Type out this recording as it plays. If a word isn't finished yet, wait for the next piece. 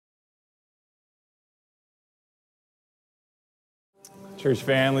Church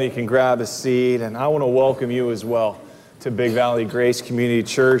family, you can grab a seat, and I want to welcome you as well to Big Valley Grace Community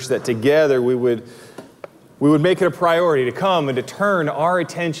Church, that together we would make it a priority to come and to turn our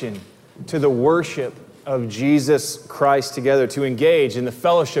attention to the worship of Jesus Christ together, to engage in the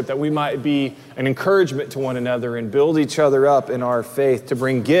fellowship that we might be an encouragement to one another and build each other up in our faith, to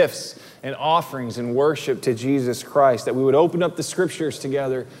bring gifts and offerings and worship to Jesus Christ, that we would open up the scriptures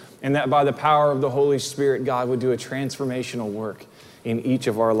together, and that by the power of the Holy Spirit, God would do a transformational work in each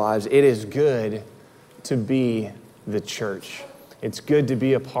of our lives. It is good to be the church. It's good to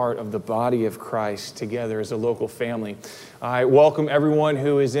be a part of the body of Christ together as a local family. I welcome everyone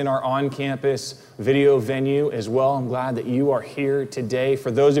who is in our on-campus video venue as well. I'm glad that you are here today.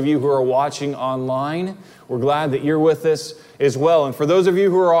 For those of you who are watching online, we're glad that you're with us as well. And for those of you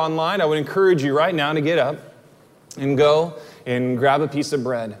who are online, I would encourage you right now to get up and go and grab a piece of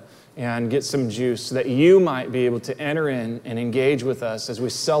bread and get some juice so that you might be able to enter in and engage with us as we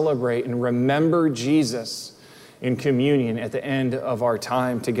celebrate and remember Jesus in communion at the end of our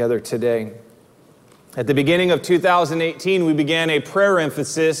time together today. At the beginning of 2018, we began a prayer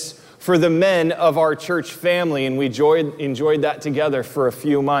emphasis for the men of our church family, and we enjoyed that together for a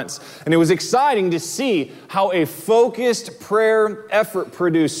few months. And it was exciting to see how a focused prayer effort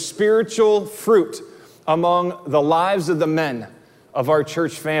produced spiritual fruit among the lives of the men of our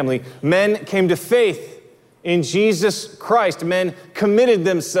church family. Men came to faith in Jesus Christ. Men committed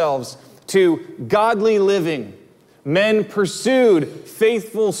themselves to godly living. Men pursued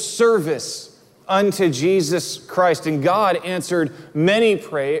faithful service unto Jesus Christ. And God answered many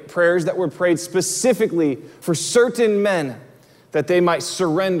prayers that were prayed specifically for certain men, that they might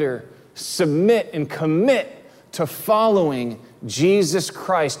surrender, submit, and commit to following Jesus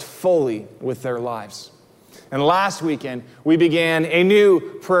Christ fully with their lives. And last weekend, we began a new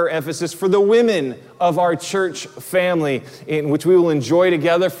prayer emphasis for the women of our church family, in which we will enjoy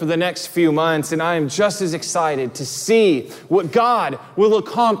together for the next few months. And I am just as excited to see what God will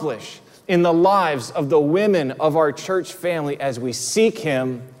accomplish in the lives of the women of our church family as we seek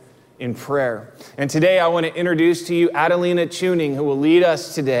Him in prayer. And today I want to introduce to you Adelina Tuning, who will lead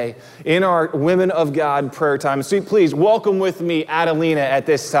us today in our Women of God prayer time. So please welcome with me Adelina at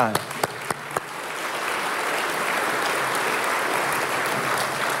this time.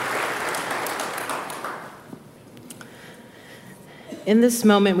 In this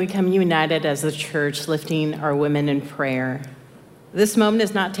moment, we come united as a church, lifting our women in prayer. This moment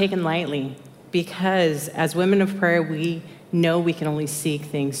is not taken lightly, because as women of prayer, we know we can only seek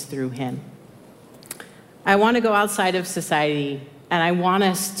things through Him. I want to go outside of society, and I want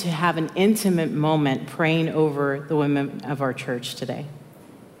us to have an intimate moment praying over the women of our church today.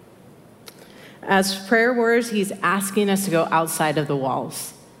 As prayer warriors, He's asking us to go outside of the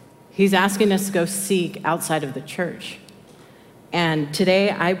walls. He's asking us to go seek outside of the church. And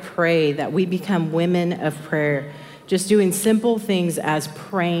today I pray that we become women of prayer, just doing simple things as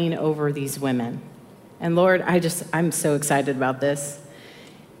praying over these women. And Lord, I'm so excited about this.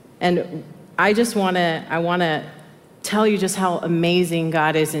 And I want to tell you just how amazing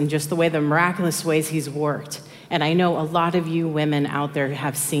God is and just the miraculous ways He's worked. And I know a lot of you women out there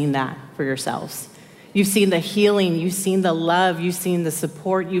have seen that for yourselves. You've seen the healing, you've seen the love, you've seen the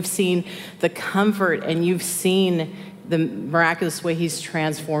support, you've seen the comfort, and you've seen the miraculous way He's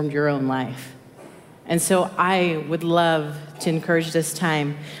transformed your own life. And so I would love to encourage this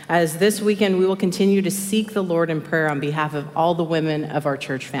time, as this weekend we will continue to seek the Lord in prayer on behalf of all the women of our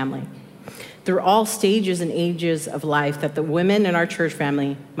church family, through all stages and ages of life, that the women in our church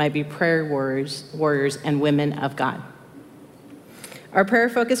family might be prayer warriors and women of God. Our prayer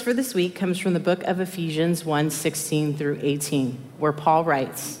focus for this week comes from the book of Ephesians 1:16 through 18, where Paul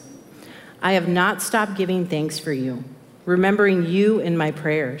writes, "I have not stopped giving thanks for you, remembering you in my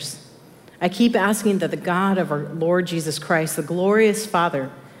prayers. I keep asking that the God of our Lord Jesus Christ, the glorious Father,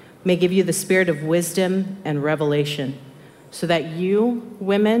 may give you the spirit of wisdom and revelation, so that you,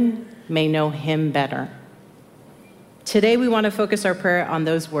 women, may know Him better." Today, we want to focus our prayer on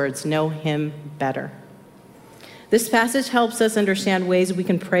those words, know Him better. This passage helps us understand ways we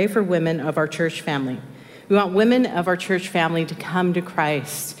can pray for women of our church family. We want women of our church family to come to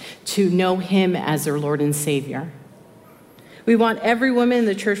Christ, to know Him as their Lord and Savior. We want every woman in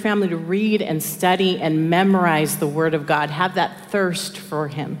the church family to read and study and memorize the Word of God, have that thirst for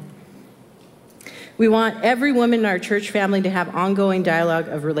Him. We want every woman in our church family to have ongoing dialogue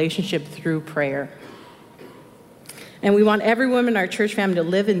of relationship through prayer. And we want every woman in our church family to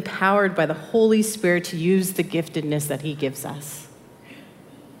live empowered by the Holy Spirit to use the giftedness that He gives us.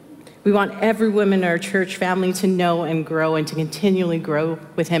 We want every woman in our church family to know and grow and to continually grow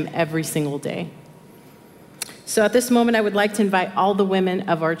with Him every single day. So at this moment, I would like to invite all the women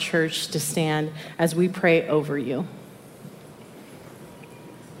of our church to stand as we pray over you.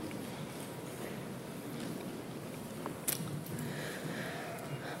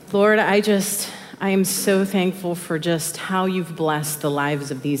 Lord, I am so thankful for just how you've blessed the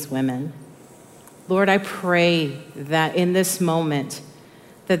lives of these women. Lord, I pray that in this moment,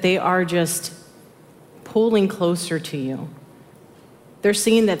 that they are just pulling closer to you. They're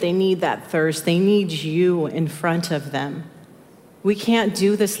seeing that they need that thirst. They need you in front of them. We can't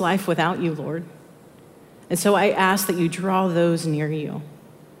do this life without you, Lord. And so I ask that you draw those near you.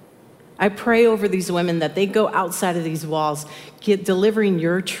 I pray over these women that they go outside of these walls, delivering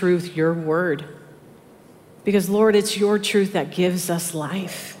your truth, your word. Because, Lord, it's your truth that gives us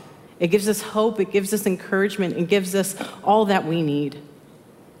life. It gives us hope. It gives us encouragement. It gives us all that we need.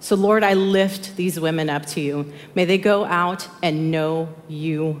 So, Lord, I lift these women up to you. May they go out and know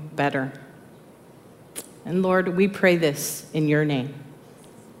you better. And, Lord, we pray this in your name.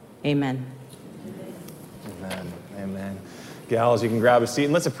 Amen. Amen. Amen. Gals, you can grab a seat,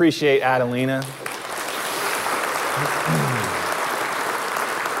 and let's appreciate Adelina.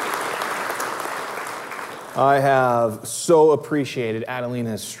 I have so appreciated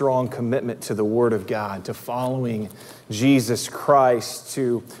Adelina's strong commitment to the Word of God, to following Jesus Christ,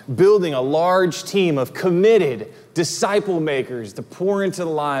 to building a large team of committed disciple makers to pour into the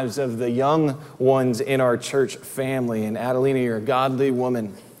lives of the young ones in our church family. And Adelina, you're a godly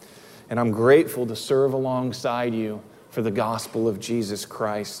woman, and I'm grateful to serve alongside you for the gospel of Jesus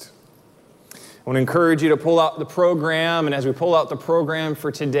Christ. I want to encourage you to pull out the program, and as we pull out the program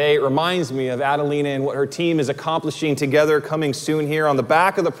for today, it reminds me of Adelina and what her team is accomplishing together coming soon here. On the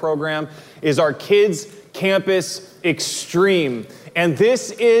back of the program is our Kids Campus Extreme, and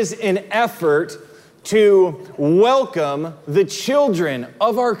this is an effort to welcome the children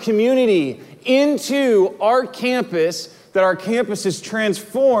of our community into our campus, that our campus is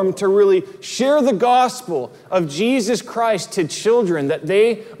transformed to really share the gospel of Jesus Christ to children, that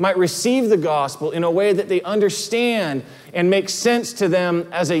they might receive the gospel in a way that they understand and makes sense to them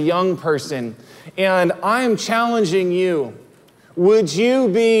as a young person. And I am challenging you. Would you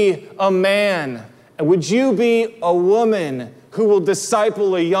be a man? Would you be a woman who will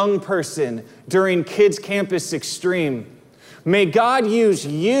disciple a young person during Kids Campus Extreme? May God use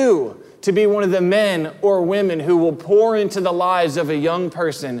you to be one of the men or women who will pour into the lives of a young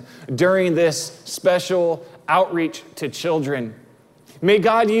person during this special outreach to children. May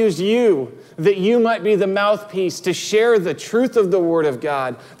God use you, that you might be the mouthpiece to share the truth of the Word of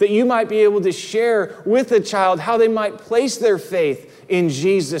God, that you might be able to share with a child how they might place their faith in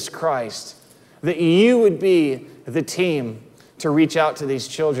Jesus Christ, that you would be the team to reach out to these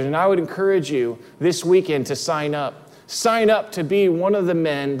children. And I would encourage you this weekend to sign up. Sign up to be one of the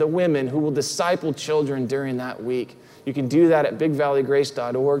men, the women who will disciple children during that week. You can do that at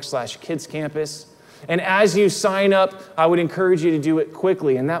bigvalleygrace.org/kidscampus. And as you sign up, I would encourage you to do it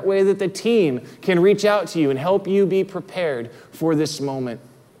quickly, and that way that the team can reach out to you and help you be prepared for this moment.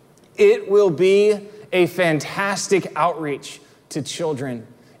 It will be a fantastic outreach to children,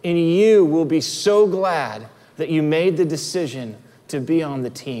 and you will be so glad that you made the decision to be on the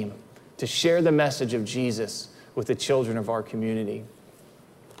team, to share the message of Jesus with the children of our community.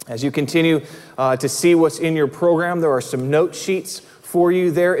 As you continue to see what's in your program, there are some note sheets for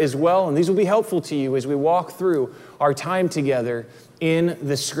you there as well, and these will be helpful to you as we walk through our time together in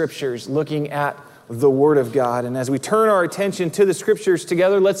the Scriptures, looking at the Word of God. And as we turn our attention to the Scriptures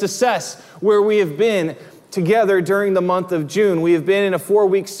together, let's assess where we have been together during the month of June. We have been in a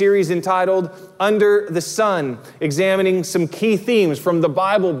 4-week series entitled Under the Sun, examining some key themes from the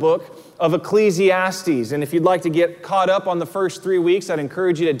Bible book of Ecclesiastes. And if you'd like to get caught up on the first 3 weeks, I'd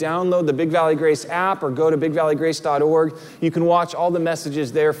encourage you to download the Big Valley Grace app or go to bigvalleygrace.org. You can watch all the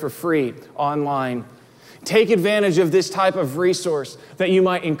messages there for free online. Take advantage of this type of resource that you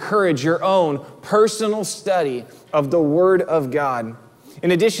might encourage your own personal study of the Word of God.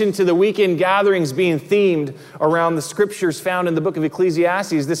 In addition to the weekend gatherings being themed around the scriptures found in the book of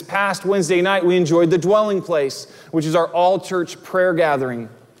Ecclesiastes, this past Wednesday night we enjoyed the Dwelling Place, which is our all-church prayer gathering.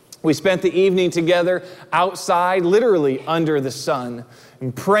 We spent the evening together outside, literally under the sun,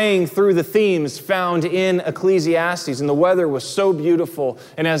 and praying through the themes found in Ecclesiastes. And the weather was so beautiful.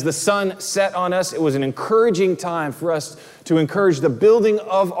 And as the sun set on us, it was an encouraging time for us to encourage the building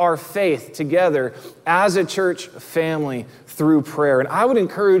of our faith together as a church family through prayer. And I would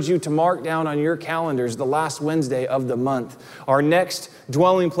encourage you to mark down on your calendars the last Wednesday of the month. Our next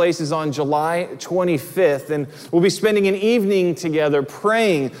dwelling place is on July 25th, and we'll be spending an evening together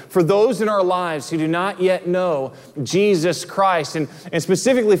praying for those in our lives who do not yet know Jesus Christ, and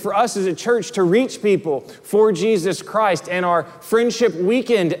specifically for us as a church to reach people for Jesus Christ, and our Friendship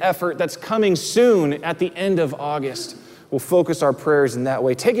Weekend effort that's coming soon at the end of August. We'll focus our prayers in that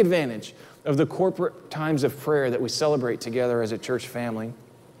way. Take advantage of the corporate times of prayer that we celebrate together as a church family.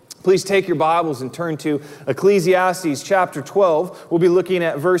 Please take your Bibles and turn to Ecclesiastes chapter 12. We'll be looking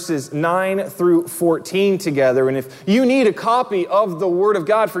at verses 9 through 14 together. And if you need a copy of the Word of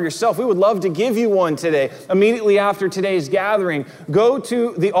God for yourself, we would love to give you one today. Immediately after today's gathering, go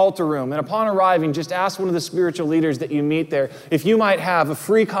to the altar room. And upon arriving, just ask one of the spiritual leaders that you meet there if you might have a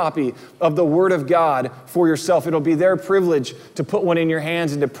free copy of the Word of God for yourself. It'll be their privilege to put one in your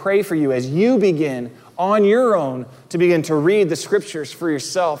hands and to pray for you as you begin on your own to begin to read the Scriptures for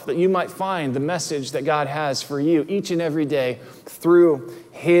yourself, that you might find the message that God has for you each and every day through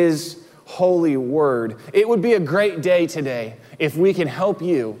His holy Word. It would be a great day today if we can help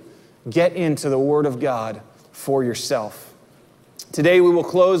you get into the Word of God for yourself. Today we will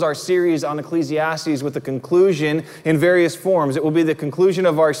close our series on Ecclesiastes with a conclusion in various forms. It will be the conclusion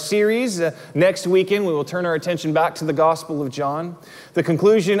of our series. Next weekend we will turn our attention back to the Gospel of John. The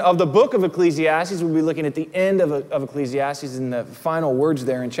conclusion of the book of Ecclesiastes, we'll be looking at the end of Ecclesiastes in the final words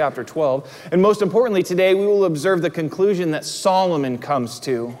there in chapter 12. And most importantly today we will observe the conclusion that Solomon comes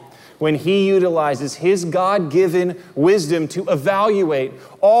to when he utilizes his God-given wisdom to evaluate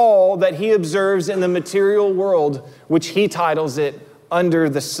all that he observes in the material world, which he titles it Under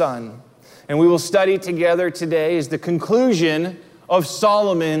the Sun. And we will study together today is the conclusion of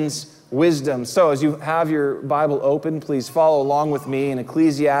Solomon's wisdom. So as you have your Bible open, please follow along with me in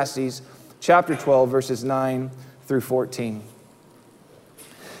Ecclesiastes chapter 12, verses 9 through 14.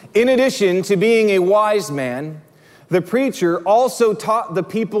 In addition to being a wise man, the preacher also taught the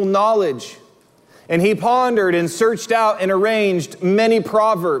people knowledge, and he pondered and searched out and arranged many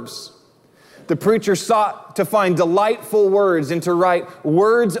proverbs. The preacher sought to find delightful words and to write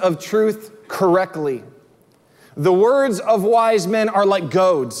words of truth correctly. The words of wise men are like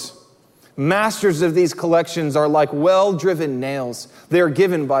goads. Masters of these collections are like well-driven nails. They are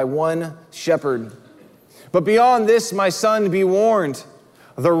given by one shepherd. But beyond this, my son, be warned.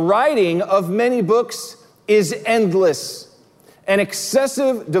 The writing of many books is endless, and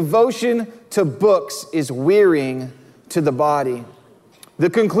excessive devotion to books is wearying to the body. The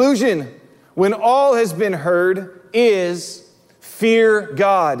conclusion, when all has been heard, is fear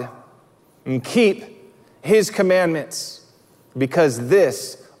God and keep His commandments, because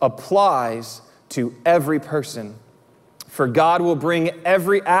this applies to every person. For God will bring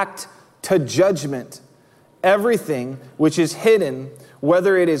every act to judgment, everything which is hidden,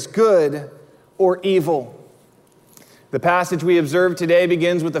 whether it is good or evil. The passage we observe today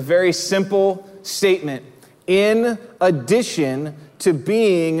begins with a very simple statement. In addition to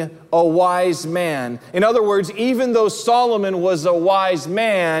being a wise man. In other words, even though Solomon was a wise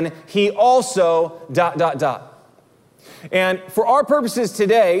man, he also ... And for our purposes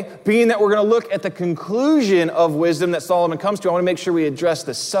today, being that we're going to look at the conclusion of wisdom that Solomon comes to, I want to make sure we address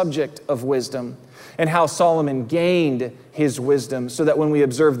the subject of wisdom and how Solomon gained his wisdom, so that when we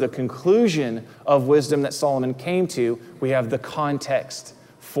observe the conclusion of wisdom that Solomon came to, we have the context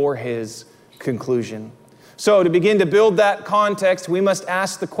for his conclusion. So to begin to build that context, we must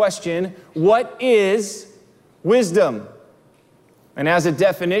ask the question, what is wisdom? And as a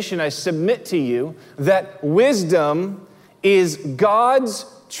definition, I submit to you that wisdom is God's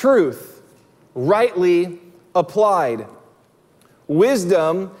truth rightly applied.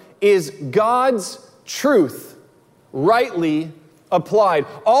 Wisdom is God's truth rightly applied.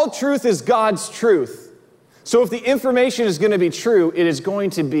 All truth is God's truth. So if the information is going to be true, it is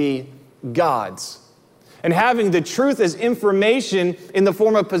going to be God's. And having the truth as information in the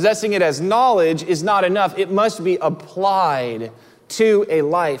form of possessing it as knowledge is not enough. It must be applied to a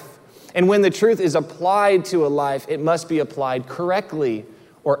life. And when the truth is applied to a life, it must be applied correctly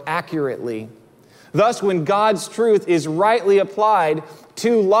or accurately. Thus, when God's truth is rightly applied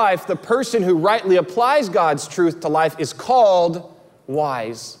to life, the person who rightly applies God's truth to life is called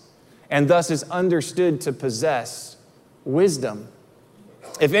wise, and thus is understood to possess wisdom.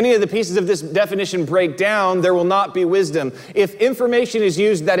 If any of the pieces of this definition break down, there will not be wisdom. If information is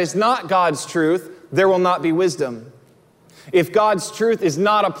used that is not God's truth, there will not be wisdom. If God's truth is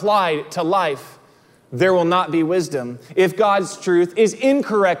not applied to life, there will not be wisdom. If God's truth is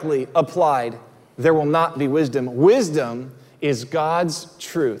incorrectly applied, there will not be wisdom. Wisdom is God's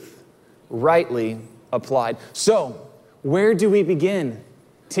truth, rightly applied. So, where do we begin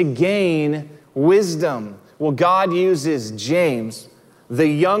to gain wisdom? Well, God uses James, the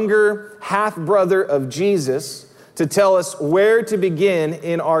younger half-brother of Jesus, to tell us where to begin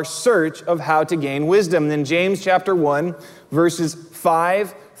in our search of how to gain wisdom. In James chapter 1, verses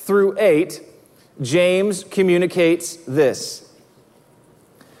 5 through 8, James communicates this.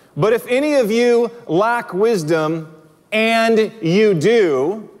 But if any of you lack wisdom, and you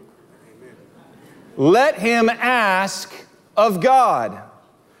do, let him ask of God,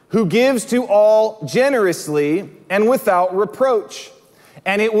 who gives to all generously and without reproach,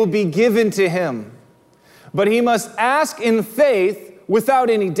 and it will be given to him. But he must ask in faith without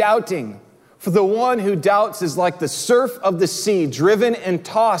any doubting. For the one who doubts is like the surf of the sea, driven and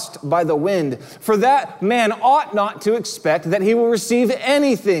tossed by the wind. For that man ought not to expect that he will receive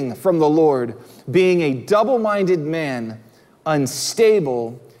anything from the Lord, being a double-minded man,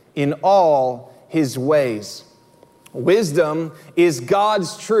 unstable in all his ways. Wisdom is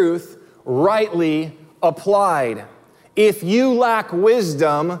God's truth rightly applied. If you lack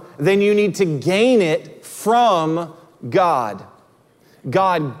wisdom, then you need to gain it from God.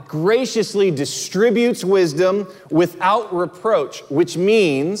 God graciously distributes wisdom without reproach, which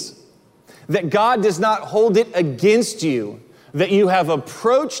means that God does not hold it against you, that you have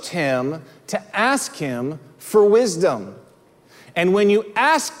approached him to ask him for wisdom. And when you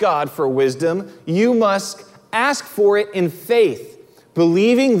ask God for wisdom, you must ask for it in faith,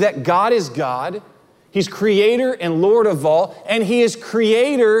 believing that God is God, he's creator and Lord of all, and he is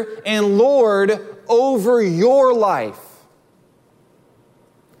creator and Lord over your life.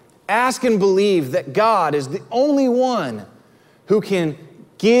 Ask and believe that God is the only one who can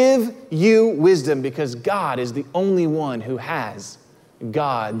give you wisdom, because God is the only one who has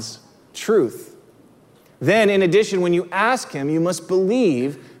God's truth. Then, in addition, when you ask him, you must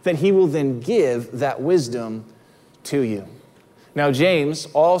believe that he will then give that wisdom to you. Now, James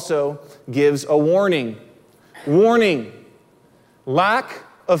also gives a warning. Warning, lack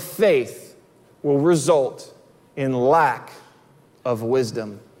of faith will result in lack of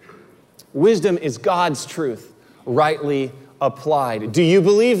wisdom. Wisdom is God's truth, rightly applied. Do you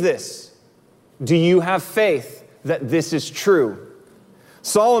believe this? Do you have faith that this is true?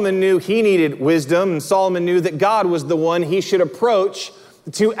 Solomon knew he needed wisdom, and Solomon knew that God was the one he should approach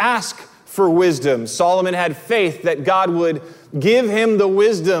to ask for wisdom. Solomon had faith that God would give him the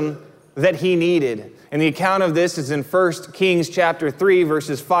wisdom that he needed. And the account of this is in 1 Kings chapter 3,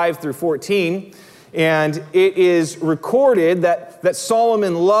 verses 5 through 14. And it is recorded that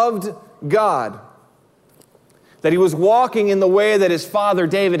Solomon loved God, that he was walking in the way that his father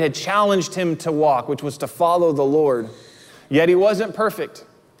David had challenged him to walk, which was to follow the Lord. Yet he wasn't perfect.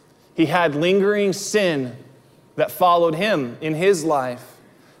 He had lingering sin that followed him in his life.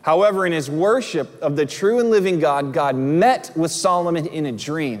 However, in his worship of the true and living God, God met with Solomon in a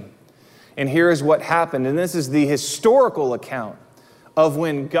dream. And here is what happened. And this is the historical account of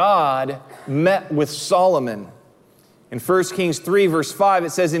when God met with Solomon. In 1 Kings 3, verse 5, it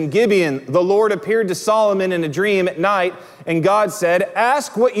says, In Gibeon, the Lord appeared to Solomon in a dream at night, and God said,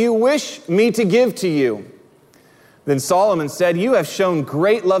 Ask what you wish me to give to you. Then Solomon said, You have shown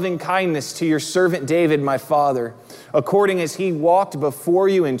great loving kindness to your servant David, my father, according as he walked before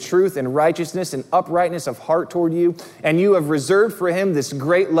you in truth and righteousness and uprightness of heart toward you. And you have reserved for him this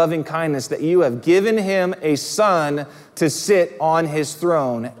great loving kindness, that you have given him a son to sit on his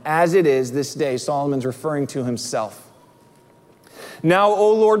throne, as it is this day. Solomon's referring to himself. Now,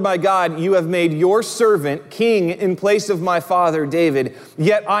 O Lord my God, you have made your servant king in place of my father David,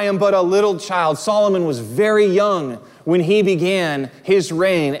 yet I am but a little child. Solomon was very young when he began his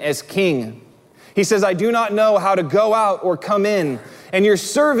reign as king. He says, I do not know how to go out or come in, and your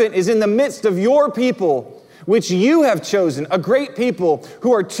servant is in the midst of your people, which you have chosen, a great people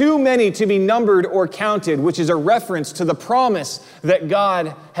who are too many to be numbered or counted, which is a reference to the promise that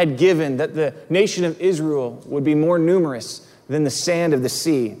God had given, that the nation of Israel would be more numerous than the sand of the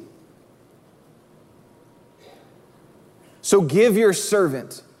sea. So give your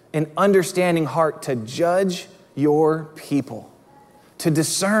servant an understanding heart to judge your people, to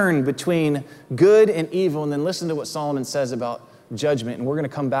discern between good and evil. And then listen to what Solomon says about judgment. And we're going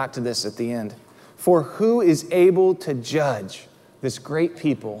to come back to this at the end. For who is able to judge this great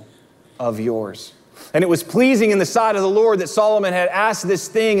people of yours? And it was pleasing in the sight of the Lord that Solomon had asked this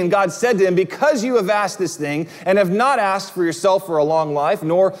thing, and God said to him, Because you have asked this thing, and have not asked for yourself for a long life,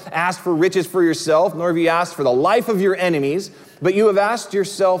 nor asked for riches for yourself, nor have you asked for the life of your enemies, but you have asked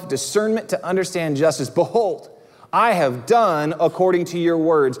yourself discernment to understand justice. Behold, I have done according to your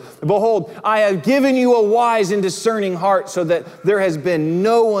words. Behold, I have given you a wise and discerning heart, so that there has been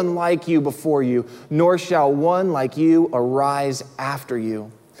no one like you before you, nor shall one like you arise after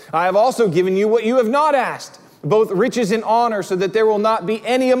you. I have also given you what you have not asked, both riches and honor, so that there will not be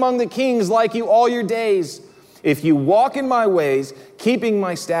any among the kings like you all your days. If you walk in my ways, keeping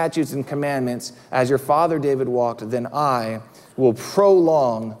my statutes and commandments, as your father David walked, then I will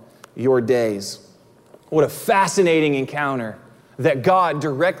prolong your days. What a fascinating encounter that God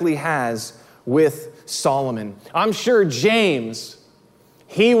directly has with Solomon. I'm sure James,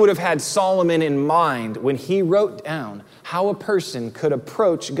 he would have had Solomon in mind when he wrote down how a person could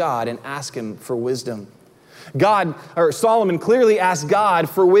approach God and ask him for wisdom. Solomon clearly asked God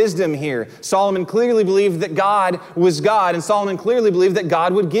for wisdom here. Solomon clearly believed that God was God, and Solomon clearly believed that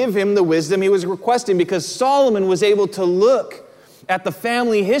God would give him the wisdom he was requesting, because Solomon was able to look at the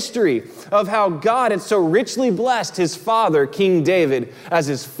family history of how God had so richly blessed his father, King David, as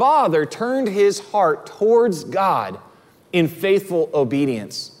his father turned his heart towards God in faithful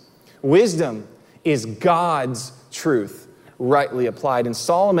obedience. Wisdom is God's truth, rightly applied. And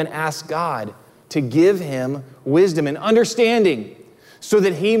Solomon asked God to give him wisdom and understanding so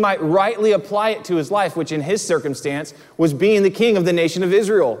that he might rightly apply it to his life, which in his circumstance was being the king of the nation of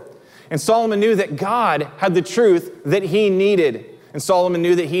Israel. And Solomon knew that God had the truth that he needed. And Solomon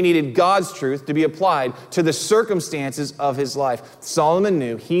knew that he needed God's truth to be applied to the circumstances of his life. Solomon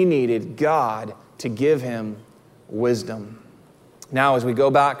knew he needed God to give him wisdom. Now, as we go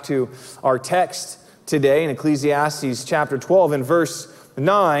back to our text today in Ecclesiastes chapter 12 and verse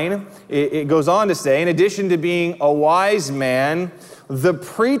 9, it goes on to say, in addition to being a wise man, the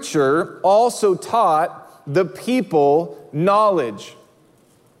preacher also taught the people knowledge.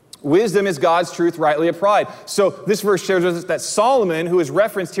 Wisdom is God's truth rightly applied. So this verse shows us that Solomon, who is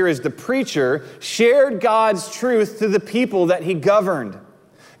referenced here as the preacher, shared God's truth to the people that he governed.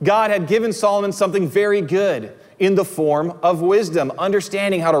 God had given Solomon something very good in the form of wisdom,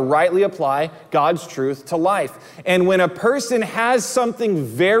 understanding how to rightly apply God's truth to life. And when a person has something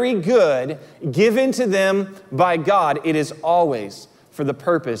very good given to them by God, it is always for the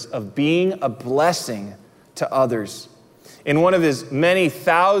purpose of being a blessing to others. In one of his many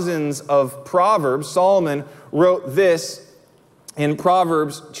thousands of Proverbs, Solomon wrote this in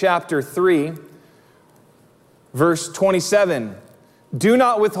Proverbs chapter 3, verse 27. Do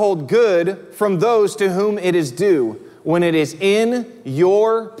not withhold good from those to whom it is due, when it is in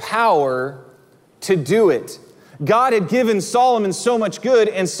your power to do it. God had given Solomon so much good,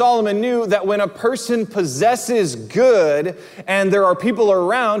 and Solomon knew that when a person possesses good, and there are people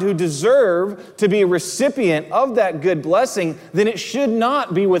around who deserve to be a recipient of that good blessing, then it should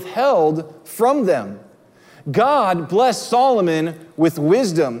not be withheld from them. God blessed Solomon with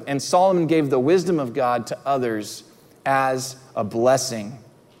wisdom, and Solomon gave the wisdom of God to others as a blessing.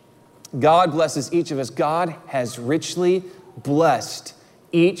 God blesses each of us. God has richly blessed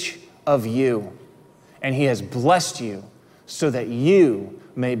each of you. And he has blessed you so that you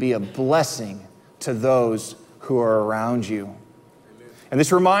may be a blessing to those who are around you. And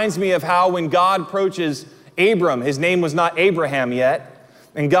this reminds me of how when God approaches Abram, his name was not Abraham yet,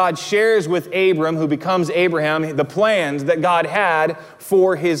 and God shares with Abram, who becomes Abraham, the plans that God had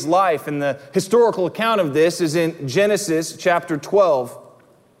for his life. And the historical account of this is in Genesis chapter 12,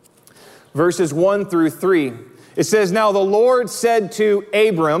 verses 1 through 3. It says, Now the Lord said to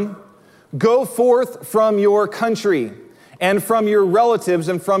Abram, Go forth from your country and from your relatives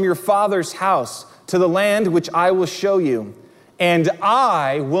and from your father's house to the land which I will show you, and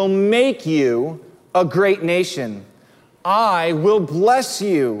I will make you a great nation. I will bless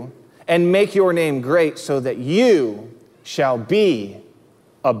you and make your name great, so that you shall be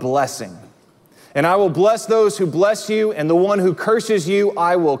a blessing. And I will bless those who bless you, and the one who curses you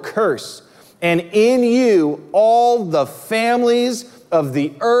I will curse. And in you all the families of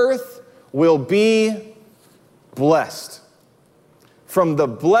the earth will be blessed. From the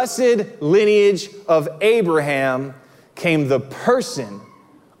blessed lineage of Abraham came the person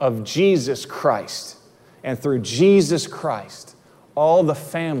of Jesus Christ. And through Jesus Christ, all the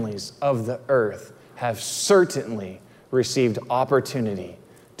families of the earth have certainly received opportunity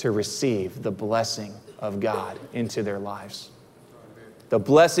to receive the blessing of God into their lives. The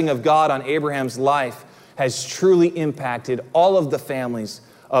blessing of God on Abraham's life has truly impacted all of the families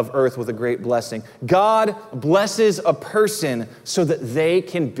of earth with a great blessing. God blesses a person so that they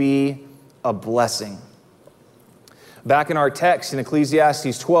can be a blessing. Back in our text in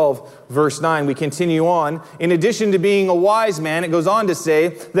Ecclesiastes 12, verse 9, we continue on. In addition to being a wise man, it goes on to say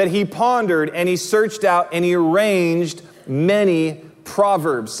that he pondered and he searched out and he arranged many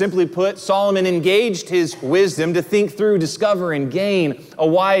Proverbs. Simply put, Solomon engaged his wisdom to think through, discover, and gain a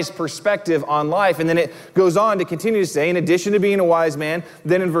wise perspective on life. And then it goes on to continue to say, in addition to being a wise man,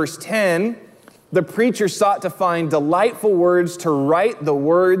 then in verse 10, the preacher sought to find delightful words to write the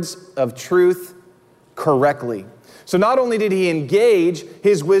words of truth correctly. So not only did he engage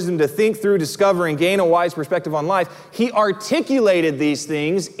his wisdom to think through, discover, and gain a wise perspective on life, he articulated these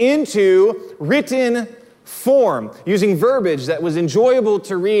things into written form, using verbiage that was enjoyable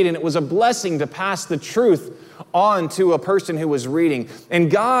to read, and it was a blessing to pass the truth on to a person who was reading.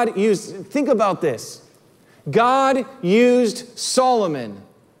 And God used, think about this, God used Solomon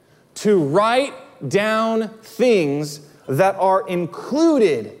to write down things that are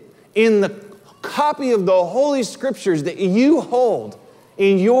included in the copy of the Holy Scriptures that you hold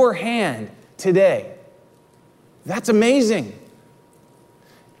in your hand today. That's amazing.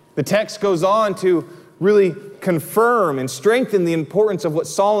 The text goes on to really confirm and strengthen the importance of what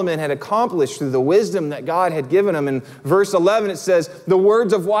Solomon had accomplished through the wisdom that God had given him. In verse 11 it says, the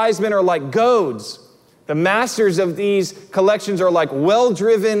words of wise men are like goads. The masters of these collections are like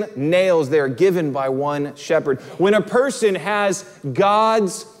well-driven nails. They are given by one shepherd. When a person has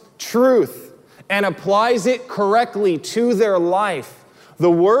God's truth and applies it correctly to their life, the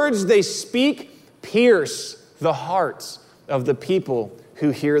words they speak pierce the hearts of the people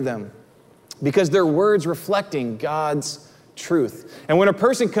who hear them, because they're words reflecting God's truth. And when a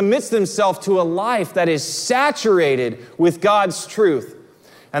person commits themselves to a life that is saturated with God's truth,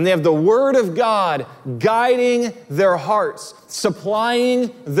 and they have the Word of God guiding their hearts,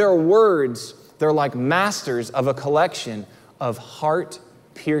 supplying their words, they're like masters of a collection of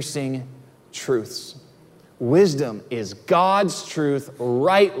heart-piercing truths. Wisdom is God's truth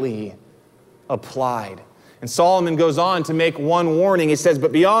rightly applied. And Solomon goes on to make one warning. He says,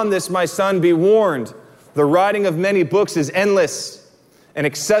 but beyond this, my son, be warned. The writing of many books is endless, and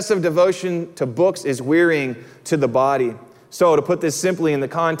excessive devotion to books is wearying to the body. So, to put this simply in the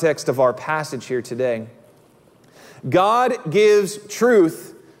context of our passage here today, God gives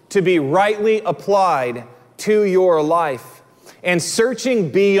truth to be rightly applied to your life. And searching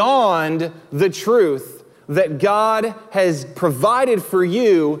beyond the truth that God has provided for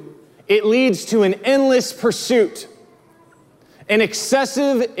you, it leads to an endless pursuit, an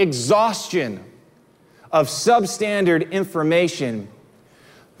excessive exhaustion of substandard information.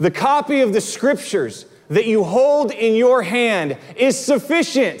 The copy of the Scriptures that you hold in your hand is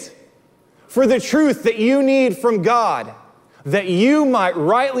sufficient for the truth that you need from God, that you might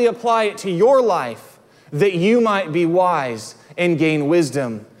rightly apply it to your life, that you might be wise and gain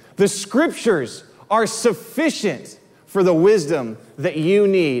wisdom. The Scriptures are sufficient for the wisdom that you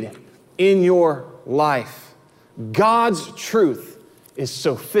need in your life. God's truth is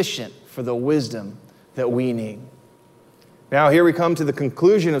sufficient for the wisdom that we need. Now here we come to the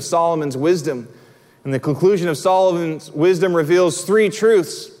conclusion of Solomon's wisdom. And the conclusion of Solomon's wisdom reveals three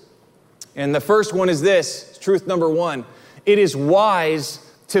truths. And the first one is this, truth number one. It is wise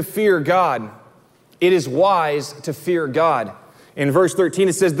to fear God. It is wise to fear God. In verse 13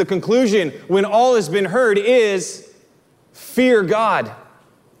 it says, the conclusion when all has been heard is fear God.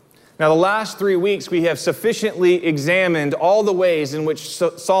 Now, the last 3 weeks, we have sufficiently examined all the ways in which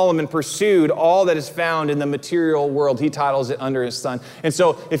Solomon pursued all that is found in the material world. He titles it under his sun. And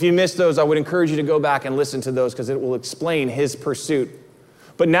so, if you missed those, I would encourage you to go back and listen to those because it will explain his pursuit.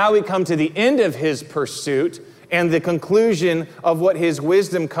 But now we come to the end of his pursuit and the conclusion of what his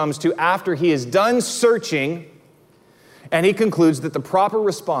wisdom comes to after he is done searching. And he concludes that the proper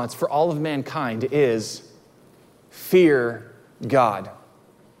response for all of mankind is fear God.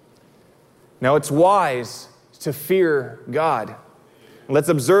 Now, it's wise to fear God. Let's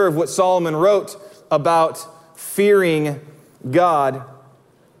observe what Solomon wrote about fearing God.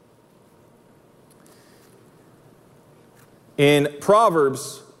 In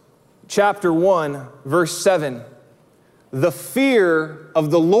Proverbs chapter 1, verse 7, the fear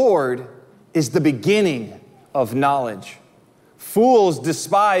of the Lord is the beginning of knowledge. Fools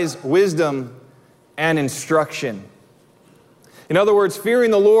despise wisdom and instruction. In other words,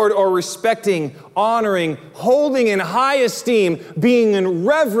 fearing the Lord or respecting, honoring, holding in high esteem, being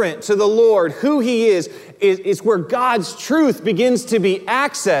reverent to the Lord, who He is where God's truth begins to be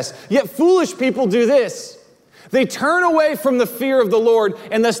accessed. Yet foolish people do this. They turn away from the fear of the Lord,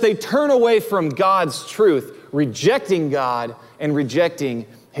 and thus they turn away from God's truth, rejecting God and rejecting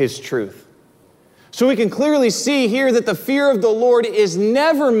His truth. So we can clearly see here that the fear of the Lord is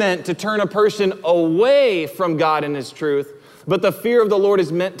never meant to turn a person away from God and His truth, but the fear of the Lord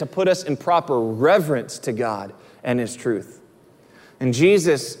is meant to put us in proper reverence to God and His truth. And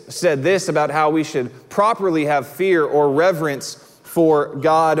Jesus said this about how we should properly have fear or reverence for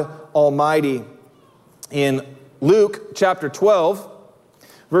God Almighty. In Luke chapter 12,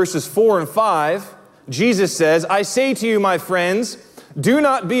 verses 4 and 5, Jesus says, "I say to you, my friends, do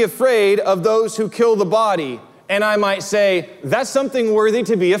not be afraid of those who kill the body." And I might say, that's something worthy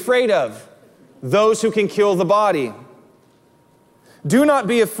to be afraid of. Those who can kill the body. Do not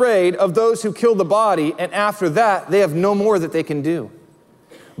be afraid of those who kill the body, and after that they have no more that they can do.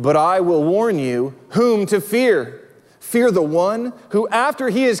 But I will warn you whom to fear. Fear the one who, after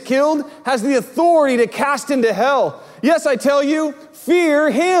he is killed, has the authority to cast into hell. Yes, I tell you, fear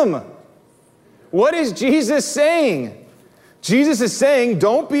him. What is Jesus saying? Jesus is saying,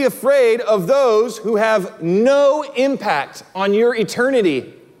 don't be afraid of those who have no impact on your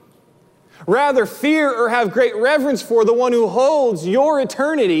eternity. Rather, fear or have great reverence for the one who holds your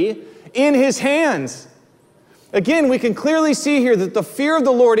eternity in his hands. Again, we can clearly see here that the fear of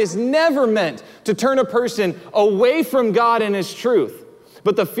the Lord is never meant to turn a person away from God and his truth.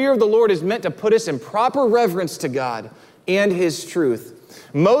 But the fear of the Lord is meant to put us in proper reverence to God and his truth.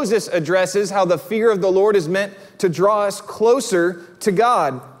 Moses addresses how the fear of the Lord is meant to draw us closer to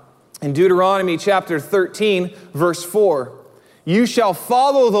God. In Deuteronomy chapter 13, verse 4, "You shall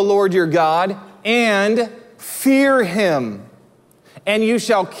follow the Lord your God and fear him. And you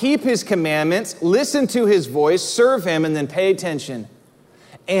shall keep his commandments, listen to his voice, serve him," and then pay attention,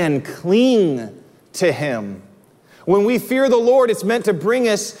 "and cling to him." When we fear the Lord, it's meant to bring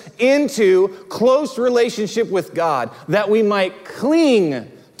us into close relationship with God, that we might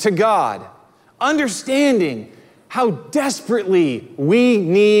cling to God, understanding how desperately we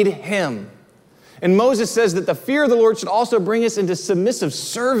need him. And Moses says that the fear of the Lord should also bring us into submissive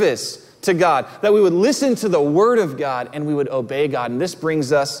service to God, that we would listen to the word of God and we would obey God. And this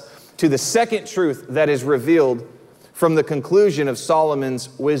brings us to the second truth that is revealed from the conclusion of Solomon's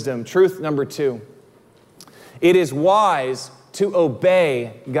wisdom. Truth number 2. It is wise to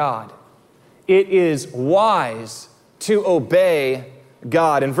obey God. It is wise to obey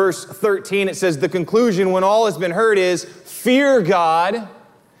God. In verse 13, it says, the conclusion when all has been heard is, fear God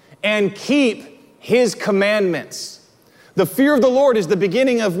and keep his commandments. The fear of the Lord is the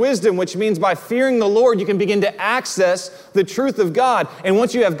beginning of wisdom, which means by fearing the Lord, you can begin to access the truth of God. And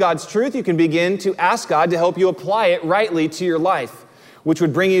once you have God's truth, you can begin to ask God to help you apply it rightly to your life, which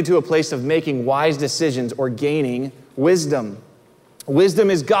would bring you to a place of making wise decisions or gaining wisdom.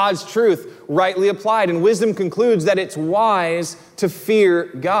 Wisdom is God's truth rightly applied, and wisdom concludes that it's wise to fear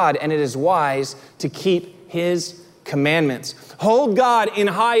God, and it is wise to keep his commandments. Hold God in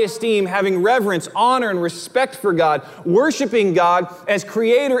high esteem, having reverence, honor, and respect for God, worshiping God as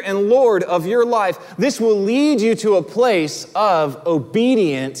creator and Lord of your life. This will lead you to a place of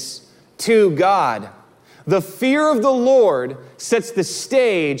obedience to God. The fear of the Lord sets the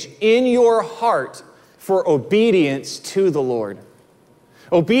stage in your heart for obedience to the Lord.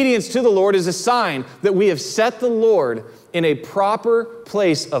 Obedience to the Lord is a sign that we have set the Lord in a proper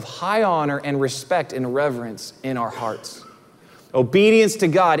place of high honor and respect and reverence in our hearts. Obedience to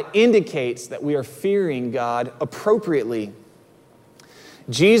God indicates that we are fearing God appropriately.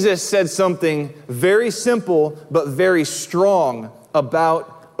 Jesus said something very simple but very strong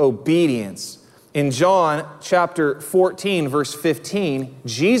about obedience. In John chapter 14, verse 15,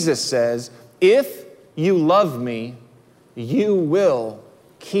 Jesus says, "If you love me, you will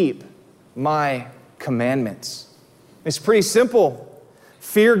keep my commandments." It's pretty simple.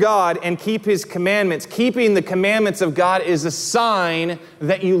 Fear God and keep his commandments. Keeping the commandments of God is a sign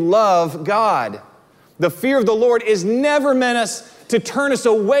that you love God. The fear of the Lord is never meant to turn us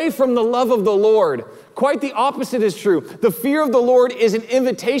away from the love of the Lord. Quite the opposite is true. The fear of the Lord is an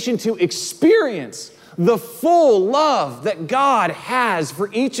invitation to experience the full love that God has for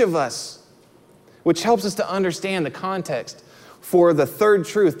each of us, which helps us to understand the context for the third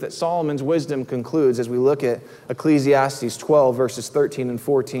truth that Solomon's wisdom concludes as we look at Ecclesiastes 12, verses 13 and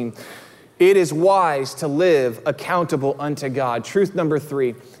 14. It is wise to live accountable unto God. Truth number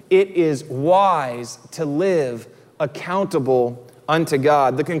 3, it is wise to live accountable unto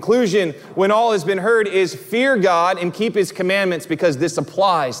God. The conclusion, when all has been heard, is fear God and keep his commandments, because this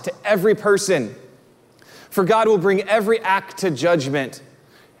applies to every person. For God will bring every act to judgment,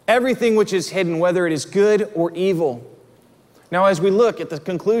 everything which is hidden, whether it is good or evil. Now, as we look at the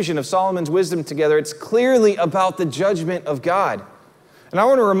conclusion of Solomon's wisdom together, it's clearly about the judgment of God. And I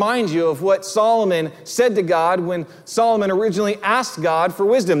want to remind you of what Solomon said to God when Solomon originally asked God for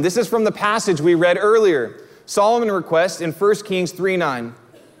wisdom. This is from the passage we read earlier. Solomon requests in 1 Kings 3:9,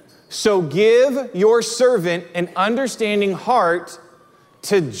 "So give your servant an understanding heart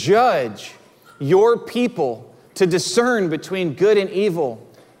to judge your people, to discern between good and evil."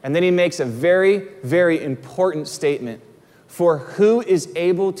 And then he makes a very, very important statement. For who is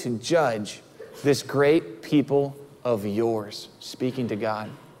able to judge this great people of yours?" Speaking to God.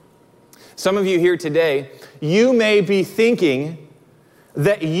 Some of you here today, you may be thinking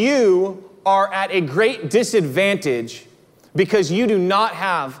that you are at a great disadvantage because you do not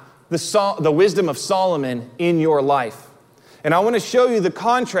have the wisdom of Solomon in your life. And I want to show you the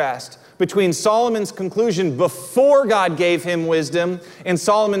contrast between Solomon's conclusion before God gave him wisdom and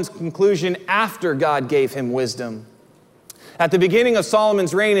Solomon's conclusion after God gave him wisdom. At the beginning of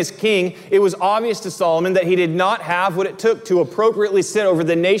Solomon's reign as king, it was obvious to Solomon that he did not have what it took to appropriately sit over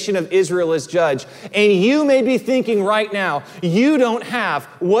the nation of Israel as judge. And you may be thinking right now, you don't have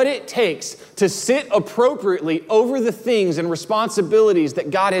what it takes to sit appropriately over the things and responsibilities that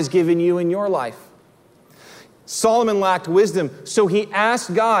God has given you in your life. Solomon lacked wisdom, so he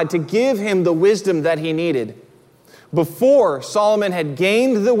asked God to give him the wisdom that he needed. Before Solomon had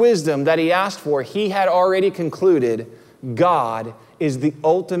gained the wisdom that he asked for, he had already concluded God is the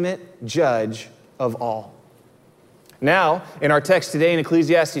ultimate judge of all. Now, in our text today in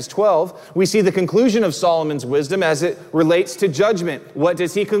Ecclesiastes 12, we see the conclusion of Solomon's wisdom as it relates to judgment. What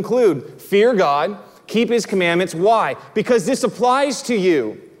does he conclude? Fear God, keep his commandments. Why? Because this applies to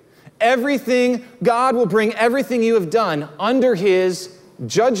you. God will bring everything you have done under his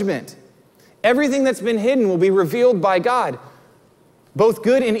judgment. Everything that's been hidden will be revealed by God, both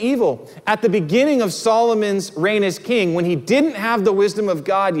good and evil. At the beginning of Solomon's reign as king, when he didn't have the wisdom of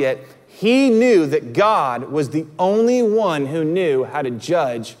God yet, he knew that God was the only one who knew how to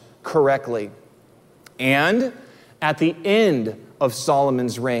judge correctly. And at the end of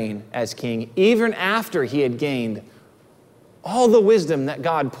Solomon's reign as king, even after he had gained all the wisdom that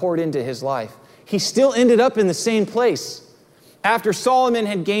God poured into his life, he still ended up in the same place. After Solomon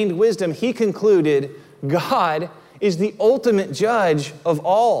had gained wisdom, he concluded God is the ultimate judge of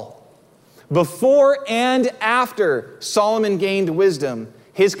all. Before and after Solomon gained wisdom,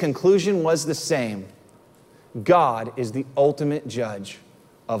 his conclusion was the same. God is the ultimate judge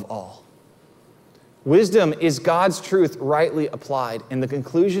of all. Wisdom is God's truth rightly applied, and the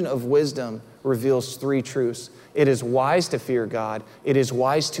conclusion of wisdom reveals three truths. It is wise to fear God. It is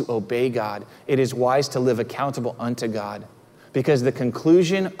wise to obey God. It is wise to live accountable unto God. Because the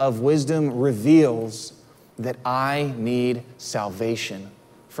conclusion of wisdom reveals that I need salvation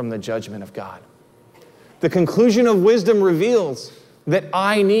from the judgment of God. The conclusion of wisdom reveals that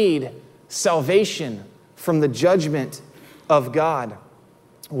I need salvation from the judgment of God.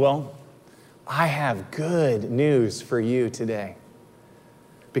 Well, I have good news for you today,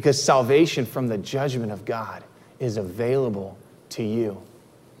 because salvation from the judgment of God is available to you.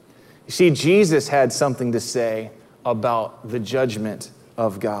 You see, Jesus had something to say about the judgment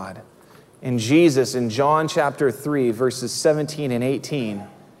of God. And Jesus, in John chapter 3, verses 17 and 18,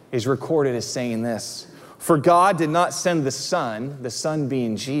 is recorded as saying this: "For God did not send the Son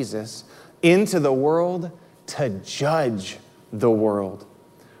being Jesus, into the world to judge the world,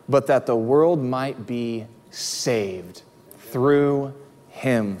 but that the world might be saved through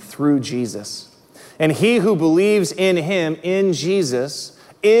him," through Jesus. "And he who believes in him," in Jesus,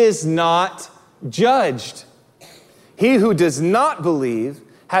 "is not judged. He who does not believe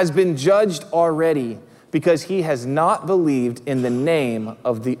has been judged already, because he has not believed in the name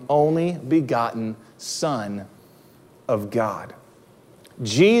of the only begotten Son of God."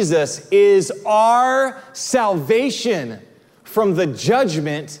 Jesus is our salvation from the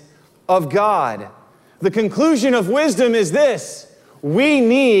judgment of God. The conclusion of wisdom is this: we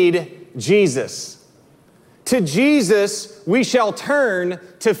need Jesus. To Jesus we shall turn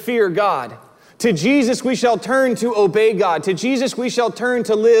to fear God. To Jesus we shall turn to obey God. To Jesus we shall turn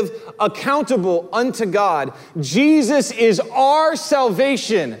to live accountable unto God. Jesus is our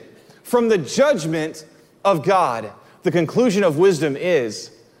salvation from the judgment of God. The conclusion of wisdom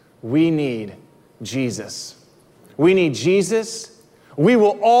is we need Jesus. We need Jesus. We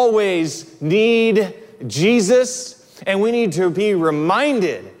will always need Jesus. And we need to be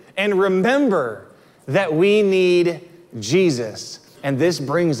reminded and remember that we need Jesus. And this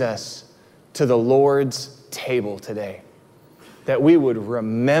brings us to the Lord's table today. That we would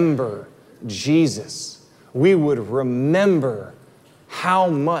remember Jesus. We would remember how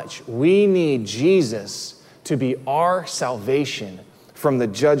much we need Jesus to be our salvation from the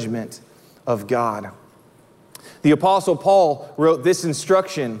judgment of God. The Apostle Paul wrote this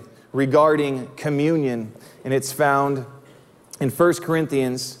instruction regarding communion, and it's found in 1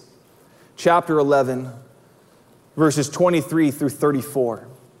 Corinthians chapter 11, verses 23 through 34.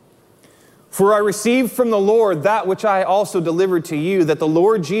 For I received from the Lord that which I also delivered to you, that the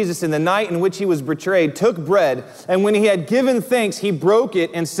Lord Jesus, in the night in which he was betrayed, took bread, and when he had given thanks, he broke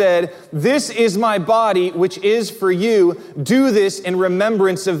it and said, "This is my body, which is for you. Do this in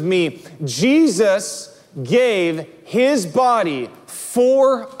remembrance of me." Jesus gave his body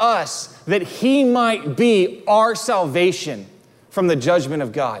for us, that he might be our salvation from the judgment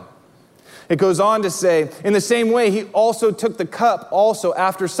of God. It goes on to say, in the same way, he also took the cup also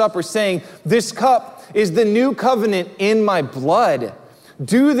after supper, saying, "This cup is the new covenant in my blood.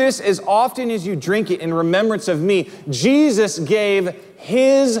 Do this as often as you drink it in remembrance of me." Jesus gave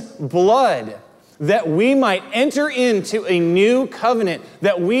his blood that we might enter into a new covenant,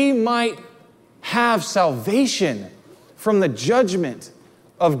 that we might have salvation from the judgment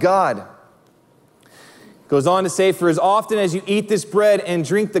of God. Goes on to say, "For as often as you eat this bread and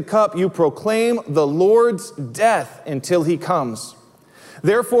drink the cup, you proclaim the Lord's death until he comes.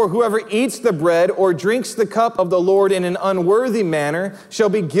 Therefore, whoever eats the bread or drinks the cup of the Lord in an unworthy manner shall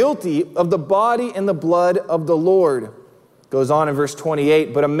be guilty of the body and the blood of the Lord." Goes on in verse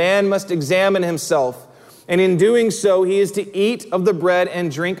 28, "But a man must examine himself, and in doing so he is to eat of the bread and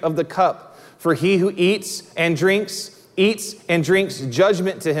drink of the cup. For he who eats and drinks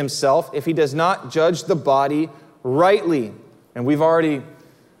judgment to himself if he does not judge the body rightly." And we've already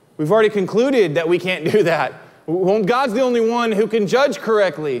concluded that we can't do that. God's the only one who can judge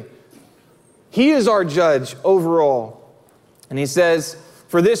correctly. He is our judge overall. And he says,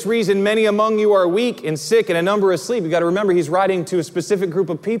 "For this reason many among you are weak and sick, and a number asleep." You've got to remember, he's writing to a specific group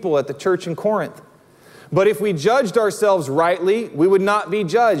of people at the church in Corinth. "But if we judged ourselves rightly, we would not be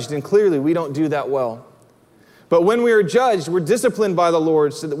judged." And clearly we don't do that well. "But when we are judged, we're disciplined by the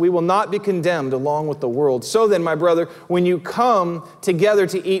Lord so that we will not be condemned along with the world. So then, my brother, when you come together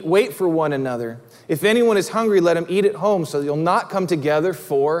to eat, wait for one another. If anyone is hungry, let him eat at home, so that you'll not come together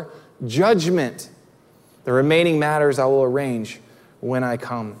for judgment. The remaining matters I will arrange when I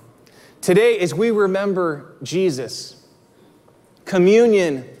come." Today, as we remember Jesus,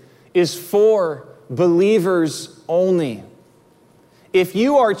 communion is for believers only. If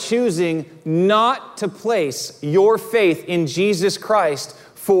you are choosing not to place your faith in Jesus Christ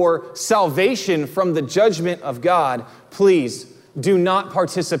for salvation from the judgment of God, please do not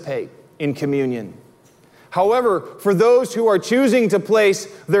participate in communion. However, for those who are choosing to place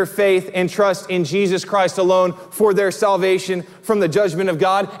their faith and trust in Jesus Christ alone for their salvation from the judgment of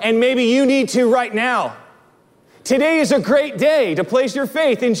God, and maybe you need to right now, today is a great day to place your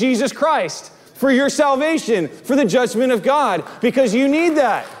faith in Jesus Christ for your salvation, for the judgment of God, because you need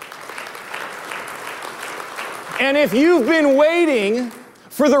that. And if you've been waiting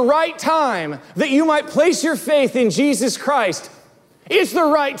for the right time that you might place your faith in Jesus Christ, it's the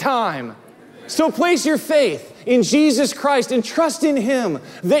right time. So place your faith in Jesus Christ and trust in him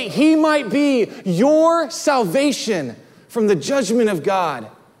that he might be your salvation from the judgment of God.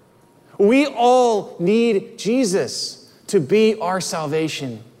 We all need Jesus to be our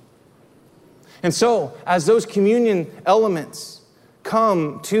salvation. And so, as those communion elements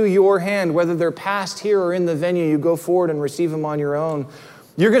come to your hand, whether they're passed here or in the venue, you go forward and receive them on your own.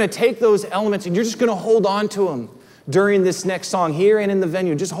 You're going to take those elements and you're just going to hold on to them during this next song, here and in the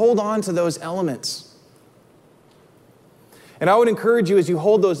venue. Just hold on to those elements. And I would encourage you, as you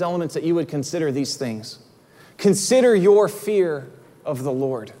hold those elements, that you would consider these things. Consider your fear of the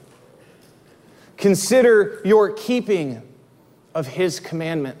Lord. Consider your keeping of his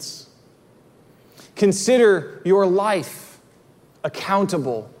commandments. Consider your life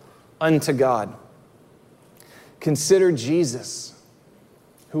accountable unto God. Consider Jesus,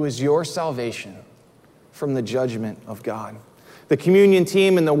 who is your salvation from the judgment of God. The communion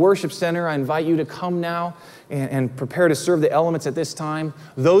team in the worship center, I invite you to come now and prepare to serve the elements at this time.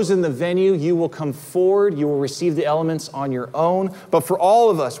 Those in the venue, you will come forward. You will receive the elements on your own. But for all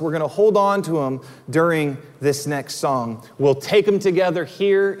of us, we're going to hold on to them during this next song. We'll take them together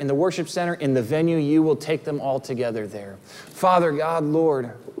here in the worship center. In the venue, you will take them all together there. Father God,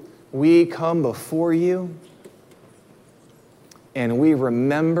 Lord, we come before you and we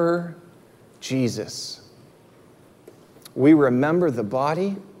remember Jesus. We remember the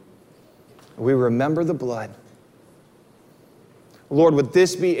body. We remember the blood. Lord, would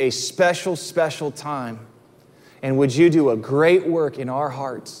this be a special, special time? And would you do a great work in our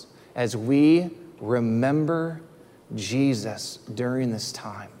hearts as we remember Jesus during this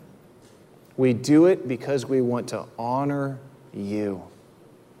time? We do it because we want to honor you.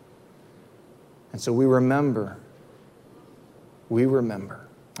 And so we remember. We remember.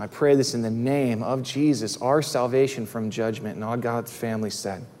 I pray this in the name of Jesus, our salvation from judgment. And all God's family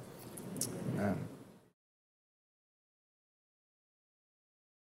said, amen.